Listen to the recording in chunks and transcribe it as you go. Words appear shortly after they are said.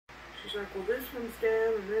She's like, well, this one's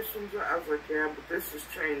down and this one's up. I was like, yeah, but this is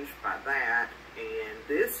changed by that, and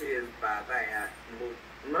this is by that. Well,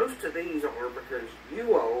 most of these are because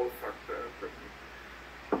you all fucked up.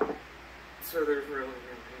 So there's really no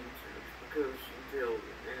answers because until,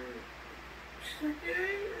 and she's like,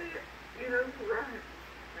 yeah, you know, right.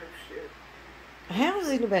 No shit. How does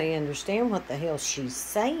anybody understand what the hell she's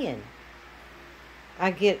saying?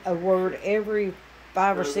 I get a word every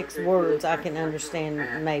 5 or 6 words I can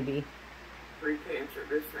understand, maybe. Pre-cancer,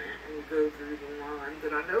 this, and you go through the line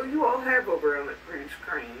that I know you all have over on that pretty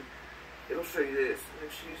screen. It'll show you this.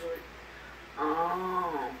 And she's like,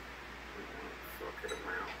 oh. Fuck it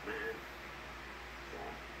out, man.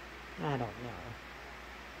 I don't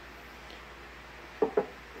know.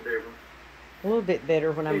 Whatever. A little bit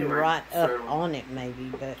better when I'm right up on it,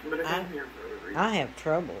 maybe, but I have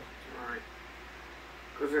trouble. Right.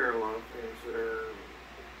 Because there are a lot of things that are,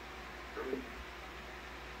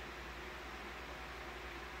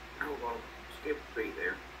 hold on, skip a beat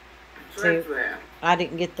there. So that's that. I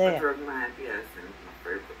didn't get that. I drug my IBS and my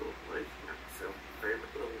favorite little place, myself, my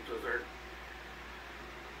favorite little dessert.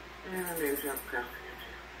 And I need to have coffee.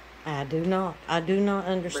 I do not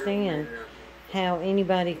understand how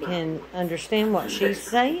anybody can understand what she's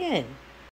saying.